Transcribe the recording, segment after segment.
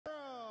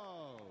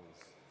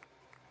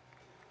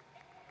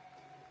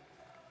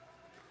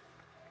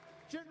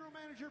General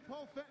Manager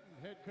Paul Fenton,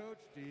 Head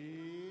Coach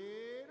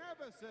Dean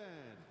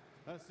Ebbison,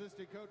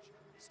 Assistant Coach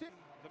Steve.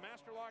 The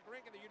Master Lock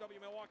Rink in the UW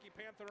Milwaukee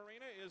Panther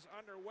Arena is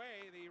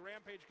underway. The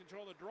Rampage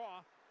control the draw.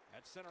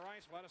 At center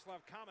ice,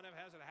 Vladislav Kamenev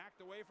has it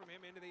hacked away from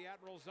him into the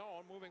Admiral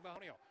zone, moving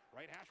behind.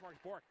 Right hash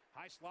marks Bork.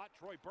 High slot,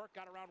 Troy Burke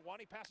got around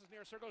one. He passes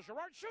near circle.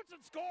 Girard shoots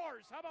and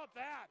scores. How about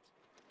that?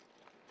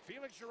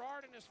 Felix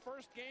Girard in his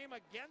first game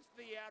against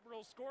the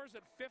Admirals scores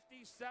at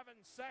 57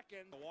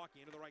 seconds.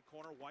 Milwaukee into the right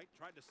corner. White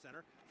tried to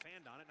center,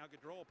 fanned on it. Now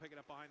Gaudreau will pick it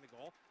up behind the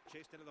goal.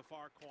 Chased into the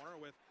far corner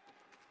with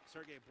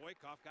Sergei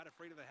Boykov. Got it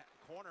free to the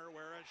corner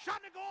where a shot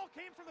and a goal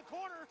came from the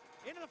corner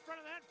into the front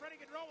of the net. Freddy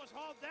Gaudreau was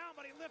hauled down,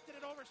 but he lifted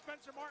it over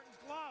Spencer Martin's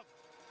glove.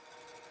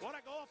 What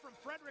a goal from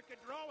Frederick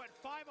Gaudreau at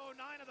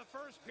 5:09 of the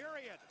first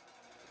period.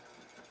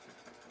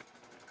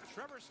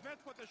 Trevor Smith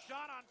put the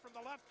shot on from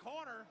the left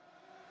corner.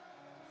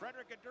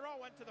 Frederick Gaudreau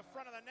went to the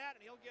front of the net,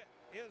 and he'll get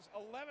his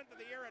 11th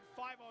of the year at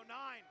 5:09.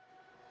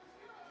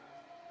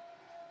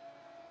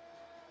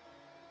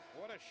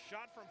 What a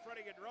shot from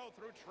Freddy Gaudreau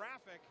through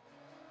traffic.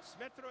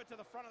 Smith threw it to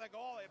the front of the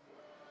goal. It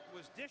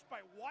was dished by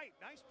White.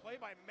 Nice play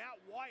by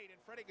Matt White and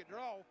Freddy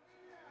Gaudreau.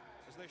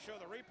 As they show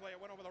the replay, it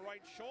went over the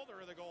right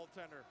shoulder of the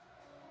goaltender.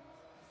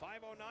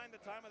 5:09 the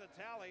time of the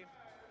tally.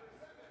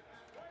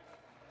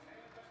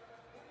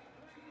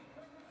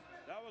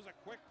 That was a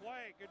quick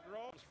play.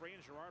 Gaudreau is free,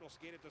 and Girard will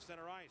skate it to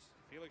center ice.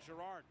 Felix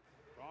Girard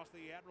across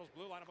the Admirals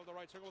blue line above the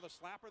right circle with a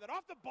slapper that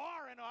off the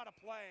bar and out of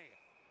play.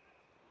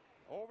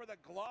 Over the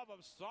glove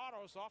of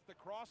Saros, off the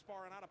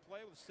crossbar and out of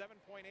play with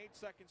 7.8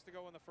 seconds to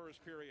go in the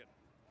first period.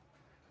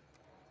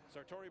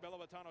 Sartori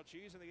Bellavitano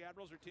Cheese and the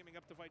Admirals are teaming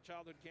up to fight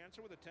childhood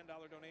cancer with a $10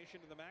 donation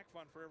to the MAC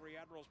Fund for every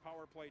Admirals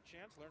Power Play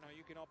chance. Learn how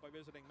you can help by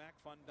visiting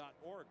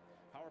macfund.org.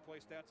 Power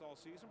Play stats all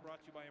season brought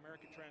to you by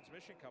American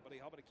Transmission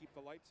Company, helping to keep the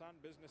lights on,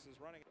 businesses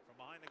running.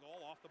 From behind the goal,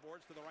 off the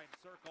boards to the right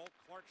circle.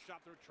 Clark shot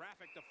through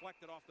traffic,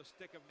 deflected off the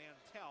stick of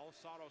Nantel.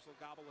 Saros will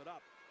gobble it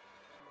up.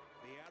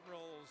 The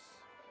Admirals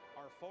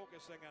are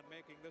focusing on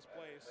making this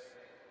place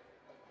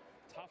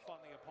tough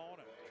on the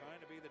opponent, trying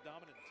to be the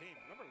dominant team.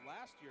 Remember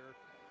last year,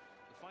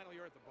 the final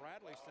year at the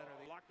Bradley Center,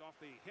 they locked off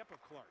the hip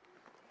of Clark.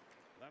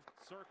 Left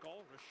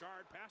circle,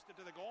 Richard passed it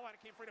to the goal line.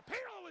 It came free to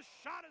Peril. His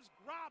shot is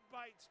grabbed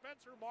by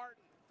Spencer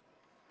Martin.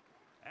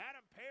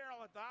 Adam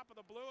Peril at the top of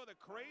the blue of the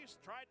crease,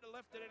 tried to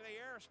lift it into the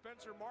air.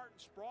 Spencer Martin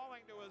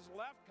sprawling to his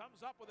left,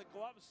 comes up with a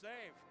glove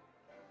save.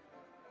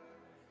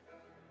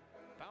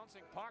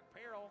 Bouncing puck,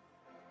 Peril.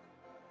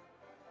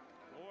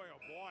 Boy,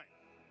 oh boy.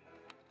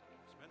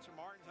 Spencer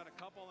Martin's had a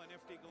couple of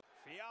nifty gloves.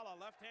 Fiala,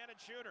 left-handed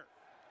shooter.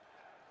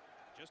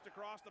 Just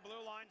across the blue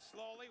line,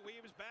 slowly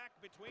weaves back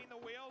between the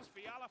wheels.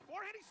 Fiala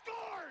forehand, he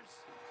scores!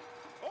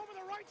 Over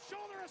the right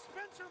shoulder of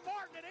Spencer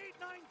Martin at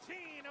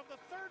 8:19 of the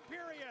third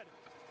period.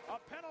 A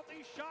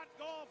penalty shot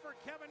goal for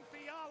Kevin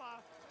Fiala.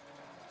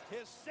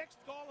 His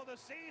 6th goal of the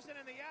season,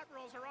 and the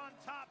Admirals are on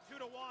top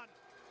 2-1.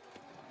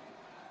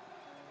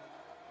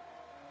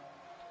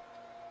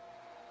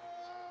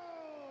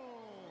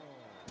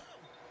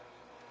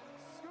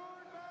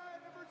 Scored by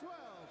number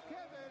 12,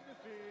 Kevin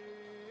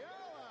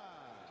Fiala.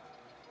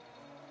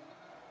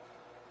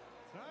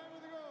 Time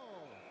of the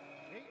goal,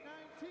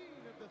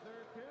 8:19 of the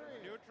third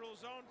period. Neutral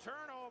zone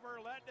turnover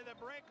led to the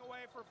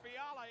breakaway for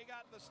Fiala. He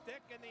got the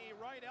stick in the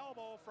right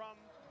elbow from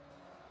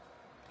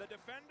the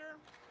defender.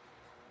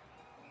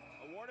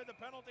 Awarded the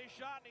penalty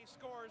shot, and he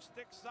scores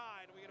stick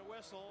side. We get a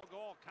whistle.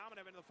 Goal.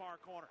 Kamenev into the far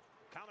corner.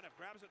 Kamenev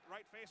grabs it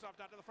right face off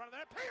down to the front of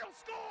the net. Peril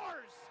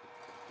scores!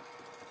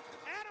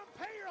 Adam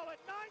Peril at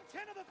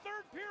 9:10 of the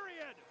third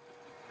period.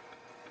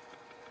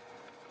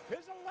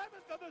 His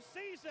 11th of the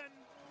season.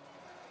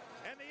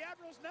 And the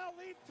Admirals now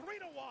lead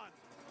 3-1.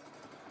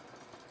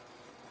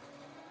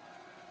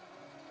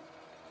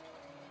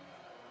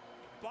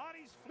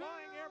 Bodies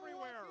flying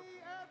everywhere.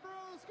 Milwaukee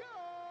Admirals go!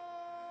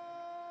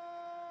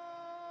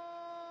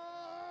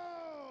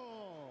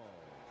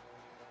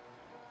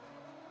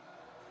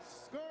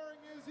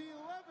 Scoring his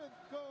 11th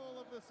goal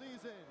of the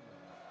season.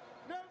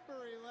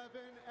 Number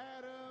 11,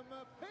 Adam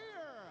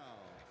Peril.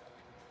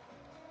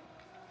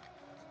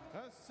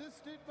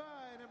 Assisted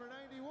by number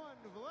 91,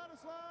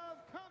 Vladislav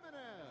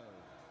Kamenev.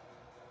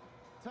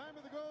 Time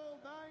of the goal,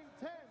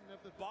 9:10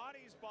 of the...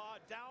 Bodies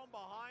down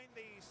behind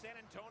the San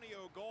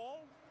Antonio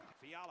goal.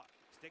 Fiala,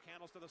 stick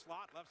handles to the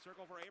slot, left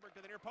circle for Aberg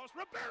to the near post.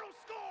 Ribeiro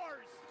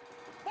scores!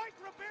 Mike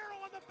Ribeiro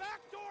on the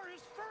back door,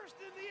 his first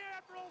in the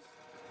Admirals.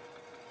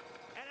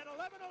 And at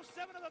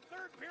 11:07 of the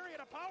third period,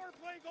 a power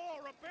play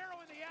goal. Ribeiro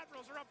and the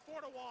Admirals are up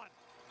 4-1.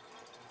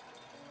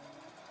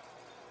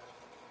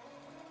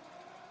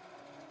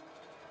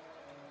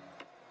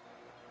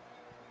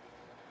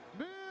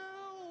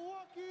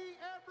 Milwaukee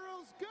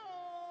Admirals go!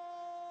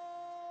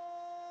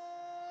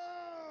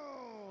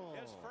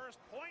 His first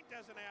point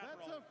as an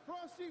Admiral. That's a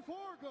Frosty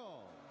 4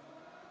 goal.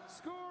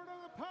 Scored on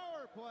the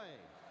power play.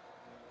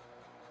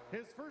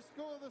 His first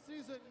goal of the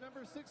season,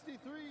 number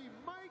 63,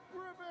 Mike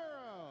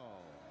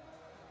Ribeiro.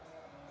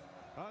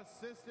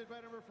 Assisted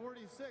by number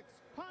 46,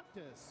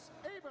 Pontus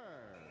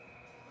Aber.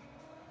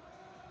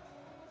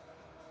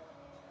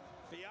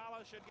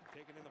 Fiala should get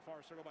taken in the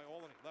far circle by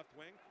Olney. Left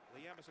wing,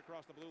 Liambus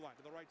across the blue line.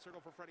 To the right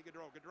circle for Freddy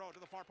Gaudreau. Gaudreau to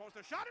the far post.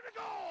 A shot and a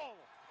goal!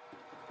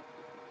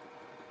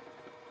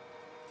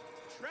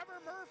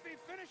 Trevor Murphy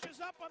finishes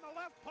up on the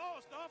left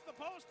post, off the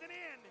post and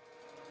in.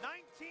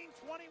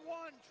 1921,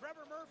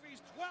 Trevor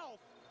Murphy's 12th.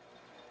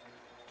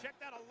 Check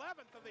that,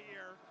 11th of the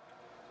year.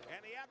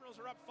 And the Admirals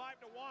are up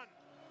 5-1.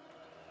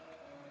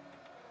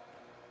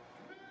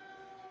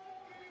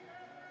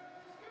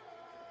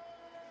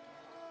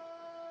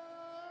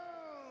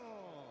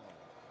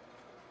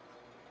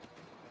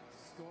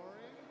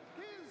 Scoring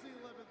his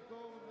 11th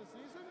goal of the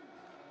season,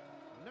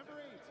 number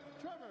 8,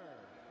 Trevor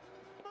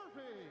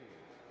Murphy.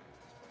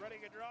 Freddy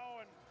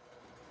Gaudreau and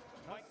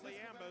Mike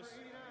Liambus.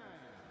 Number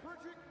 89,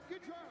 Freddy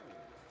Gaudreau.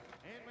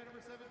 And by number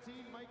 17,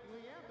 Mike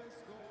Liambus.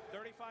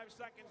 35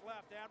 seconds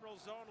left.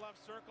 Admirals zone left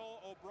circle.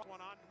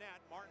 O'Brien on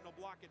net. Martin will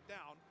block it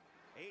down.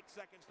 8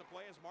 seconds to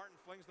play as Martin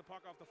flings the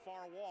puck off the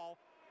far wall.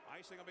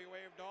 Icing will be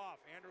waved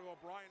off. Andrew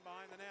O'Brien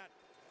behind the net.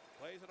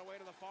 Plays it away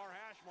to the far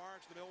hash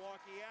marks. The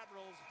Milwaukee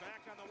Admirals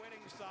back on the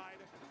winning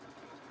side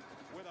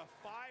with a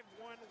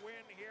 5-1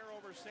 win here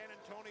over San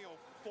Antonio.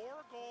 4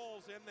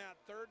 goals in that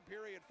third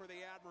period for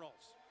the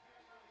Admirals.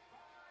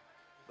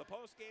 The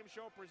post-game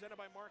show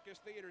presented by Marcus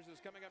Theaters is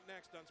coming up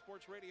next on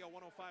Sports Radio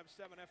 105.7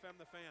 FM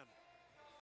The Fan.